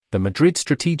The Madrid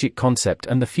Strategic Concept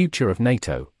and the Future of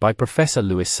NATO, by Professor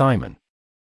Lewis Simon.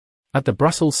 At the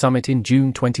Brussels summit in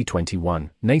June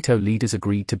 2021, NATO leaders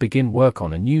agreed to begin work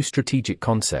on a new strategic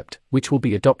concept, which will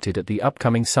be adopted at the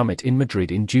upcoming summit in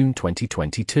Madrid in June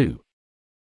 2022.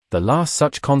 The last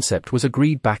such concept was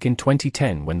agreed back in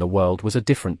 2010 when the world was a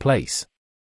different place.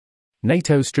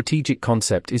 NATO's strategic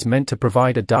concept is meant to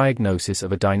provide a diagnosis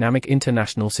of a dynamic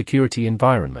international security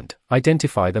environment,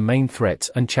 identify the main threats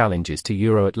and challenges to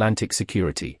Euro-Atlantic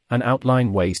security, and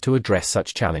outline ways to address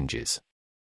such challenges.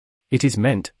 It is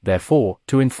meant, therefore,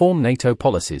 to inform NATO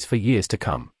policies for years to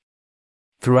come.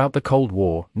 Throughout the Cold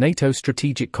War, NATO's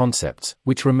strategic concepts,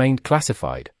 which remained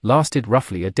classified, lasted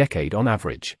roughly a decade on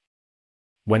average.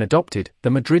 When adopted, the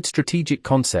Madrid Strategic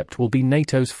Concept will be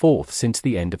NATO's fourth since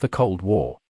the end of the Cold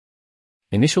War.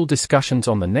 Initial discussions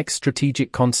on the next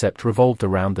strategic concept revolved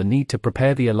around the need to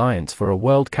prepare the alliance for a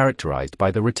world characterized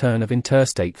by the return of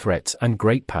interstate threats and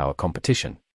great power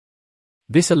competition.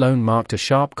 This alone marked a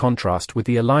sharp contrast with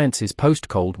the alliance's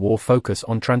post-Cold War focus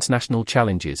on transnational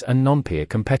challenges and non-peer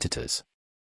competitors.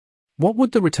 What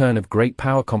would the return of great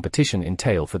power competition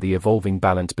entail for the evolving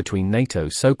balance between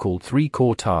NATO's so-called three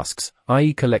core tasks,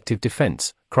 i.e. collective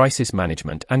defense, crisis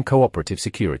management and cooperative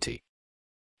security?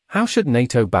 How should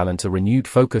NATO balance a renewed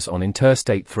focus on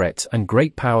interstate threats and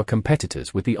great power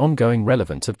competitors with the ongoing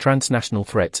relevance of transnational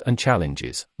threats and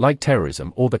challenges, like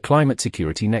terrorism or the climate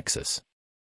security nexus?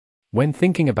 When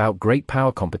thinking about great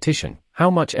power competition, how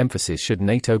much emphasis should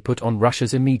NATO put on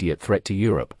Russia's immediate threat to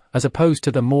Europe, as opposed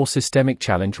to the more systemic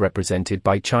challenge represented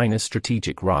by China's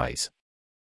strategic rise?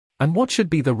 And what should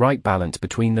be the right balance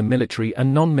between the military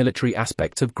and non-military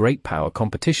aspects of great power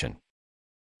competition?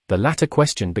 The latter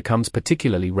question becomes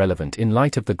particularly relevant in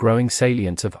light of the growing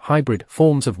salience of hybrid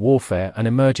forms of warfare and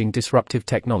emerging disruptive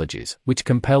technologies, which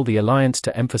compel the alliance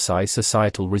to emphasize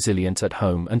societal resilience at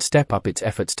home and step up its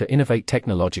efforts to innovate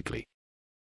technologically.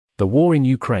 The war in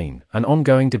Ukraine, and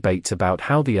ongoing debates about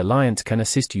how the alliance can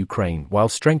assist Ukraine while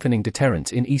strengthening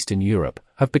deterrence in Eastern Europe,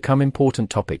 have become important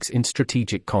topics in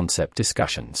strategic concept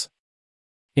discussions.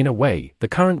 In a way, the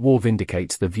current war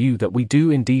vindicates the view that we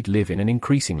do indeed live in an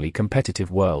increasingly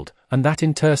competitive world, and that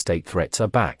interstate threats are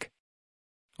back.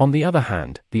 On the other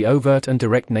hand, the overt and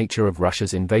direct nature of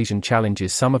Russia's invasion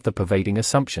challenges some of the pervading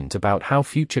assumptions about how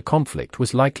future conflict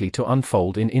was likely to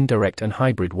unfold in indirect and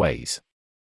hybrid ways.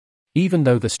 Even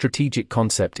though the strategic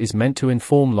concept is meant to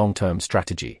inform long-term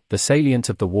strategy, the salience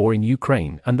of the war in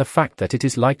Ukraine and the fact that it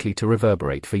is likely to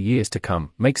reverberate for years to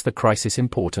come makes the crisis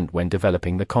important when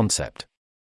developing the concept.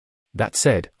 That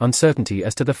said, uncertainty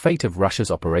as to the fate of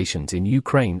Russia's operations in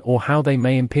Ukraine or how they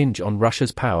may impinge on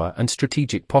Russia's power and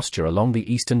strategic posture along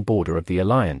the eastern border of the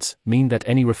alliance mean that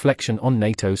any reflection on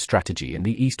NATO's strategy in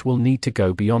the East will need to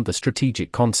go beyond the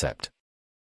strategic concept.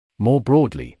 More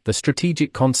broadly, the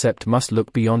strategic concept must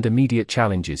look beyond immediate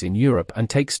challenges in Europe and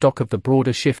take stock of the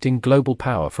broader shift in global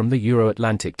power from the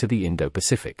Euro-Atlantic to the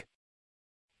Indo-Pacific.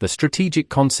 The strategic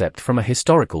concept from a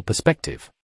historical perspective.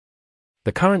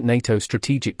 The current NATO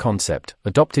strategic concept,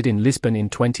 adopted in Lisbon in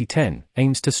 2010,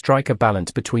 aims to strike a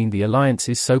balance between the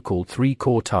alliance's so-called three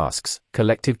core tasks,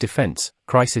 collective defense,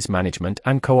 crisis management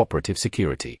and cooperative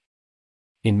security.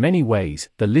 In many ways,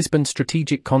 the Lisbon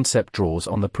strategic concept draws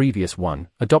on the previous one,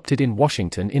 adopted in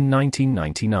Washington in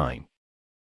 1999.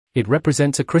 It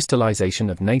represents a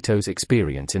crystallization of NATO's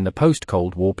experience in the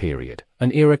post-Cold War period,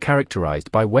 an era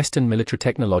characterized by Western military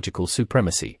technological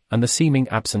supremacy and the seeming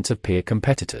absence of peer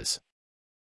competitors.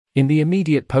 In the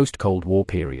immediate post-Cold War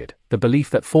period, the belief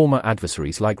that former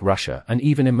adversaries like Russia and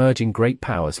even emerging great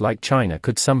powers like China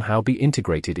could somehow be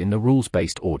integrated in the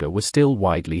rules-based order was still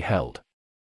widely held.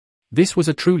 This was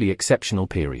a truly exceptional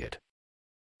period.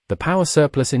 The power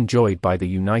surplus enjoyed by the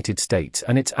United States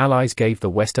and its allies gave the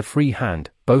West a free hand,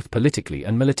 both politically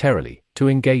and militarily, to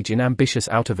engage in ambitious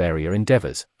out-of-area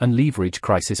endeavors, and leverage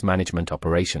crisis management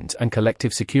operations and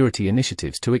collective security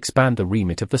initiatives to expand the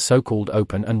remit of the so-called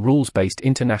open and rules-based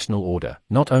international order,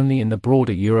 not only in the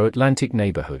broader Euro-Atlantic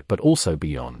neighborhood but also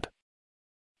beyond.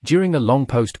 During the long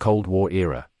post-Cold War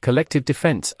era, collective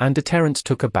defense and deterrence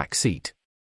took a back seat.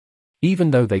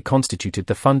 Even though they constituted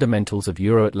the fundamentals of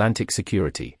Euro-Atlantic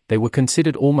security, they were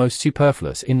considered almost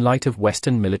superfluous in light of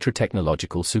Western military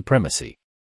technological supremacy.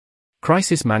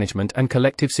 Crisis management and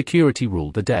collective security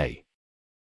ruled the day.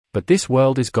 But this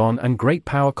world is gone and great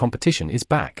power competition is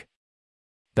back.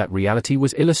 That reality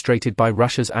was illustrated by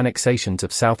Russia's annexations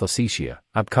of South Ossetia,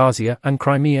 Abkhazia and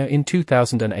Crimea in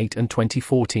 2008 and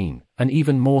 2014, and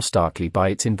even more starkly by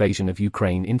its invasion of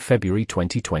Ukraine in February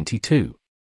 2022.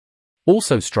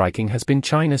 Also striking has been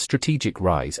China's strategic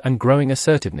rise and growing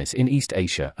assertiveness in East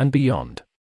Asia and beyond.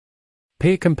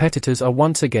 Peer competitors are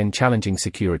once again challenging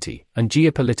security and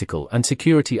geopolitical and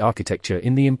security architecture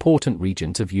in the important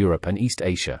regions of Europe and East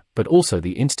Asia, but also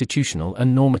the institutional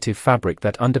and normative fabric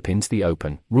that underpins the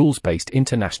open, rules-based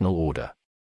international order.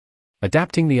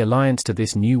 Adapting the alliance to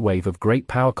this new wave of great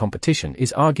power competition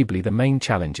is arguably the main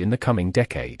challenge in the coming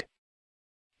decade.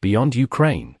 Beyond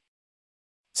Ukraine.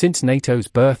 Since NATO's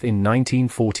birth in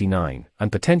 1949,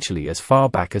 and potentially as far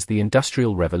back as the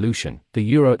Industrial Revolution, the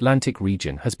Euro-Atlantic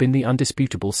region has been the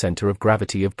undisputable center of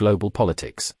gravity of global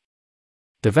politics.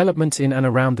 Developments in and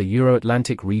around the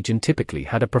Euro-Atlantic region typically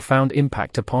had a profound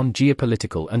impact upon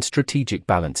geopolitical and strategic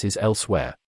balances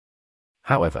elsewhere.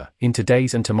 However, in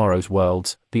today's and tomorrow's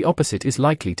worlds, the opposite is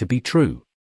likely to be true.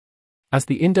 As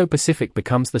the Indo-Pacific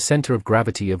becomes the center of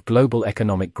gravity of global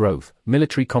economic growth,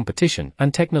 military competition,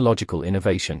 and technological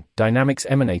innovation, dynamics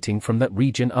emanating from that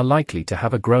region are likely to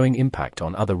have a growing impact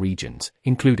on other regions,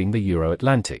 including the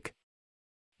Euro-Atlantic.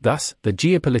 Thus, the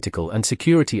geopolitical and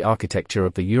security architecture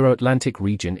of the Euro-Atlantic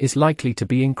region is likely to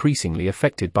be increasingly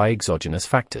affected by exogenous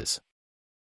factors.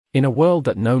 In a world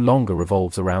that no longer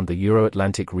revolves around the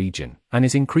Euro-Atlantic region, and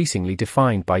is increasingly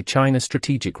defined by China's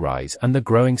strategic rise and the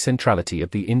growing centrality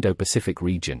of the Indo-Pacific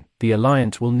region, the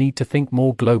alliance will need to think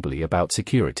more globally about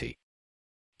security.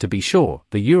 To be sure,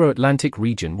 the Euro-Atlantic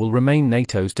region will remain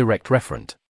NATO's direct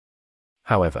referent.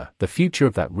 However, the future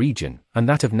of that region, and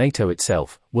that of NATO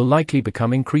itself, will likely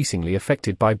become increasingly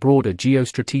affected by broader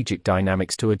geostrategic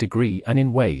dynamics to a degree and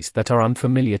in ways that are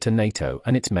unfamiliar to NATO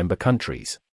and its member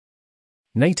countries.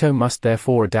 NATO must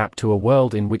therefore adapt to a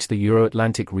world in which the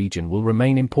Euro-Atlantic region will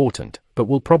remain important, but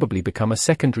will probably become a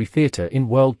secondary theater in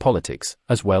world politics,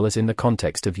 as well as in the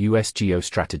context of US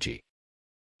geostrategy.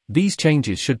 These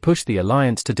changes should push the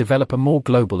alliance to develop a more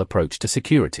global approach to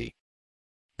security.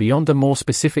 Beyond the more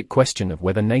specific question of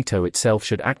whether NATO itself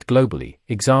should act globally,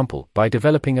 example, by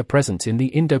developing a presence in the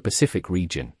Indo-Pacific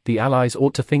region, the Allies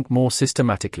ought to think more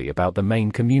systematically about the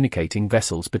main communicating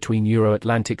vessels between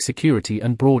Euro-Atlantic security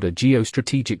and broader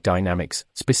geostrategic dynamics,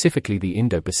 specifically the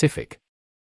Indo-Pacific.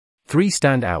 Three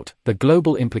stand out: the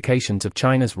global implications of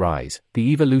China's rise,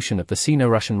 the evolution of the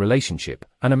Sino-Russian relationship,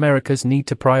 and America's need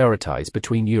to prioritize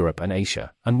between Europe and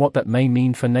Asia, and what that may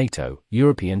mean for NATO,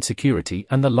 European security,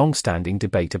 and the long-standing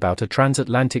debate about a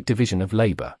transatlantic division of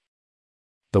labor.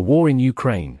 The war in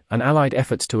Ukraine, and Allied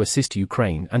efforts to assist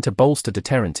Ukraine and to bolster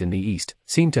deterrence in the East,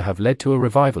 seem to have led to a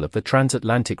revival of the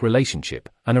transatlantic relationship,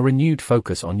 and a renewed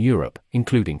focus on Europe,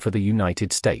 including for the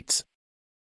United States.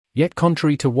 Yet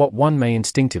contrary to what one may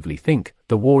instinctively think,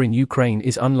 the war in Ukraine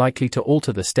is unlikely to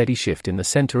alter the steady shift in the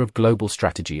center of global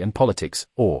strategy and politics,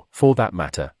 or, for that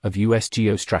matter, of US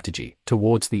geostrategy,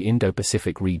 towards the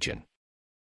Indo-Pacific region.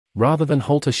 Rather than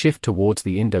halt a shift towards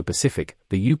the Indo-Pacific,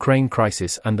 the Ukraine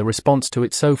crisis and the response to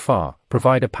it so far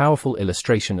provide a powerful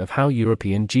illustration of how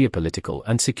European geopolitical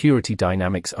and security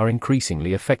dynamics are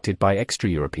increasingly affected by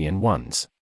extra-European ones.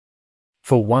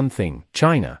 For one thing,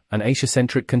 China and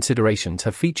Asia-centric considerations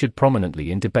have featured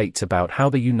prominently in debates about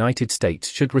how the United States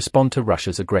should respond to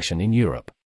Russia's aggression in Europe.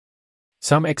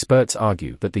 Some experts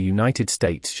argue that the United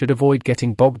States should avoid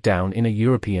getting bogged down in a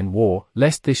European war,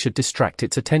 lest this should distract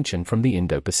its attention from the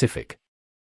Indo-Pacific.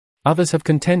 Others have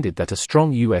contended that a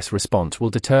strong US response will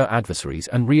deter adversaries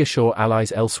and reassure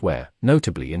allies elsewhere,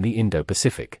 notably in the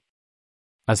Indo-Pacific.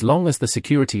 As long as the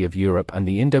security of Europe and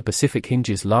the Indo-Pacific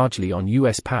hinges largely on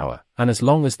US power, and as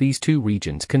long as these two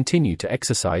regions continue to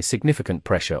exercise significant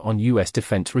pressure on US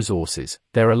defense resources,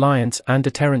 their alliance and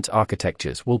deterrence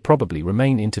architectures will probably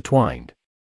remain intertwined.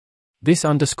 This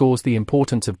underscores the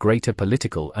importance of greater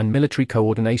political and military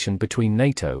coordination between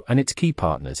NATO and its key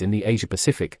partners in the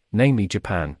Asia-Pacific, namely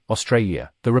Japan,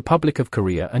 Australia, the Republic of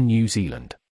Korea and New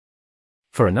Zealand.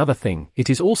 For another thing, it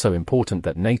is also important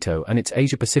that NATO and its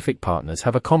Asia-Pacific partners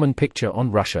have a common picture on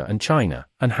Russia and China,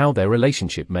 and how their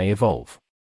relationship may evolve.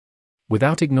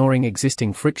 Without ignoring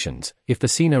existing frictions, if the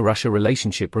Sino-Russia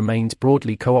relationship remains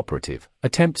broadly cooperative,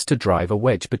 attempts to drive a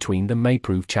wedge between them may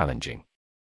prove challenging.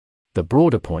 The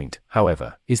broader point,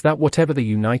 however, is that whatever the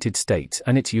United States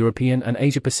and its European and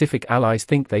Asia-Pacific allies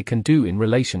think they can do in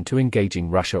relation to engaging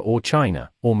Russia or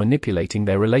China, or manipulating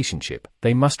their relationship,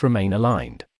 they must remain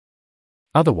aligned.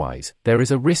 Otherwise, there is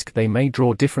a risk they may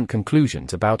draw different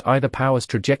conclusions about either power's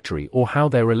trajectory or how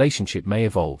their relationship may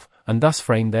evolve, and thus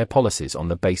frame their policies on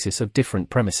the basis of different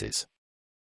premises.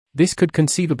 This could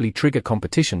conceivably trigger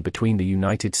competition between the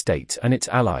United States and its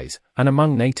allies, and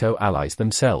among NATO allies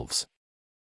themselves.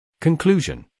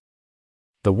 Conclusion.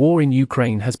 The war in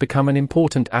Ukraine has become an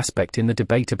important aspect in the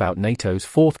debate about NATO's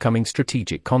forthcoming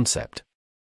strategic concept.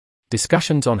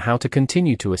 Discussions on how to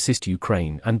continue to assist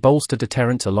Ukraine and bolster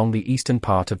deterrence along the eastern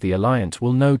part of the alliance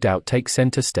will no doubt take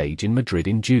center stage in Madrid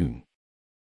in June.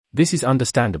 This is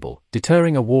understandable.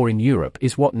 Deterring a war in Europe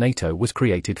is what NATO was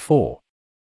created for.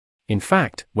 In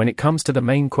fact, when it comes to the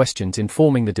main questions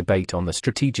informing the debate on the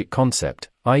strategic concept,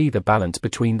 i.e. the balance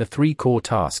between the three core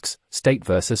tasks, state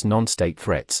versus non-state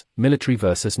threats, military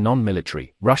versus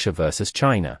non-military, Russia versus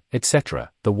China,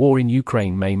 etc., the war in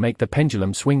Ukraine may make the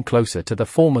pendulum swing closer to the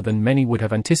former than many would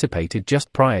have anticipated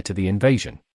just prior to the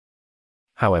invasion.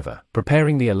 However,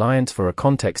 preparing the alliance for a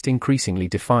context increasingly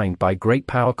defined by great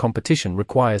power competition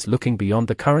requires looking beyond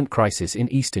the current crisis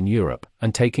in Eastern Europe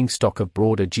and taking stock of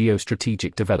broader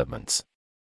geostrategic developments.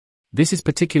 This is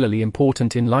particularly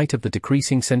important in light of the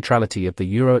decreasing centrality of the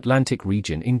Euro-Atlantic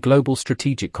region in global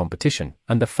strategic competition,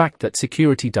 and the fact that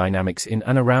security dynamics in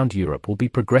and around Europe will be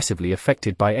progressively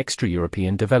affected by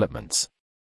extra-European developments.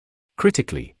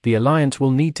 Critically, the alliance will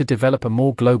need to develop a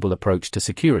more global approach to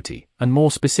security, and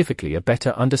more specifically a better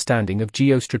understanding of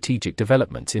geostrategic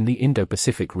developments in the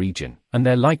Indo-Pacific region, and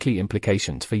their likely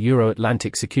implications for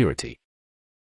Euro-Atlantic security.